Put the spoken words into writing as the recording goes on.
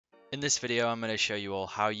In this video, I'm going to show you all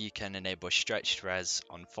how you can enable stretched res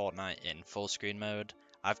on Fortnite in full screen mode.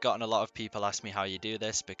 I've gotten a lot of people ask me how you do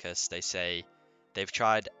this because they say they've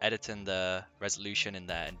tried editing the resolution in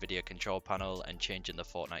their NVIDIA control panel and changing the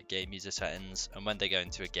Fortnite game user settings, and when they go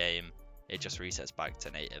into a game, it just resets back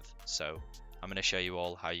to native. So I'm going to show you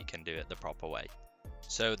all how you can do it the proper way.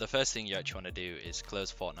 So the first thing you actually want to do is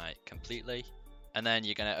close Fortnite completely. And then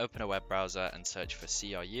you're going to open a web browser and search for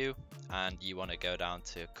CRU, and you want to go down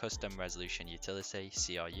to Custom Resolution Utility,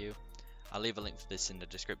 CRU. I'll leave a link for this in the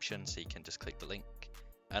description so you can just click the link.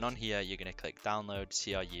 And on here you're going to click Download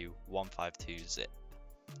CRU 152 zip.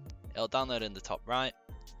 It'll download in the top right.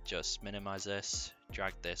 Just minimize this,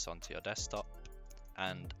 drag this onto your desktop,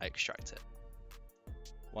 and extract it.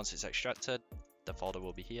 Once it's extracted, the folder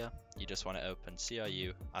will be here. You just want to open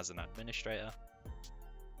CRU as an administrator.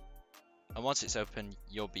 And once it's open,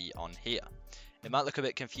 you'll be on here. It might look a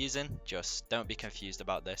bit confusing, just don't be confused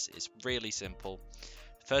about this. It's really simple.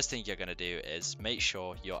 First thing you're going to do is make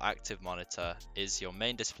sure your active monitor is your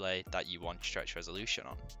main display that you want stretch resolution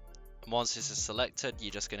on. And once this is selected,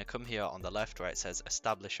 you're just going to come here on the left where it says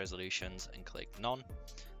Establish Resolutions and click None.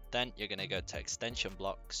 Then you're going to go to Extension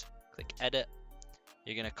Blocks, click Edit.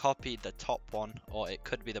 You're going to copy the top one, or it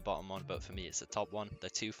could be the bottom one, but for me it's the top one, the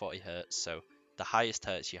 240 Hz. So the highest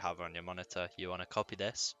hertz you have on your monitor, you want to copy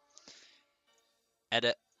this,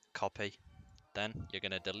 edit, copy, then you're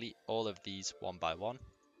going to delete all of these one by one,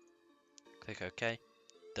 click OK,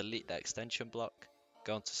 delete the extension block,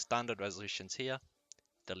 go into standard resolutions here,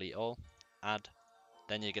 delete all, add,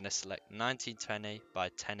 then you're going to select 1920 by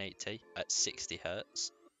 1080 at 60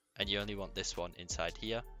 Hz, and you only want this one inside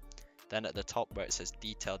here. Then at the top where it says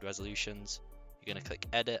detailed resolutions, you're going to click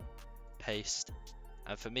edit, paste,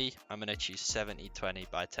 and for me, I'm going to choose 7020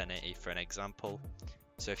 by 1080 for an example.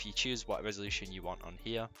 So if you choose what resolution you want on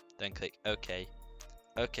here, then click OK.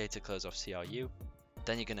 OK to close off CRU.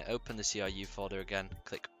 Then you're going to open the CRU folder again,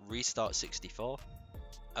 click Restart 64.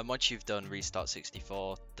 And once you've done Restart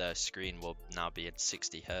 64, the screen will now be in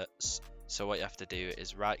 60 Hz. So what you have to do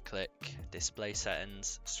is right click, Display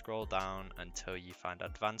Settings, scroll down until you find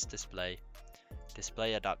Advanced Display,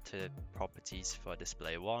 Display Adaptive Properties for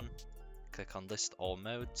Display 1. Click on List All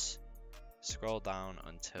Modes, scroll down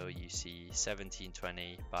until you see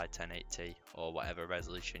 1720 by 1080 or whatever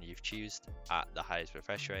resolution you've chosen at the highest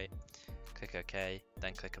refresh rate. Click OK,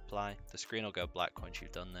 then click Apply. The screen will go black once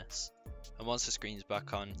you've done this. And once the screen's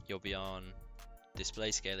back on, you'll be on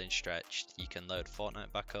Display Scaling Stretched. You can load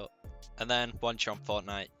Fortnite back up. And then once you're on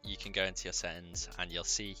Fortnite, you can go into your settings and you'll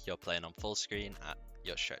see you're playing on full screen at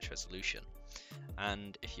your stretch resolution.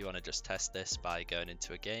 And if you want to just test this by going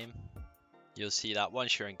into a game, you'll see that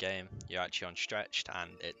once you're in game, you're actually on stretched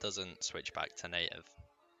and it doesn't switch back to native.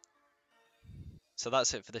 So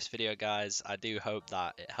that's it for this video, guys. I do hope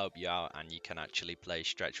that it helped you out and you can actually play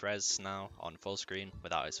stretch res now on full screen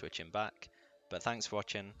without it switching back. But thanks for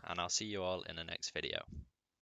watching, and I'll see you all in the next video.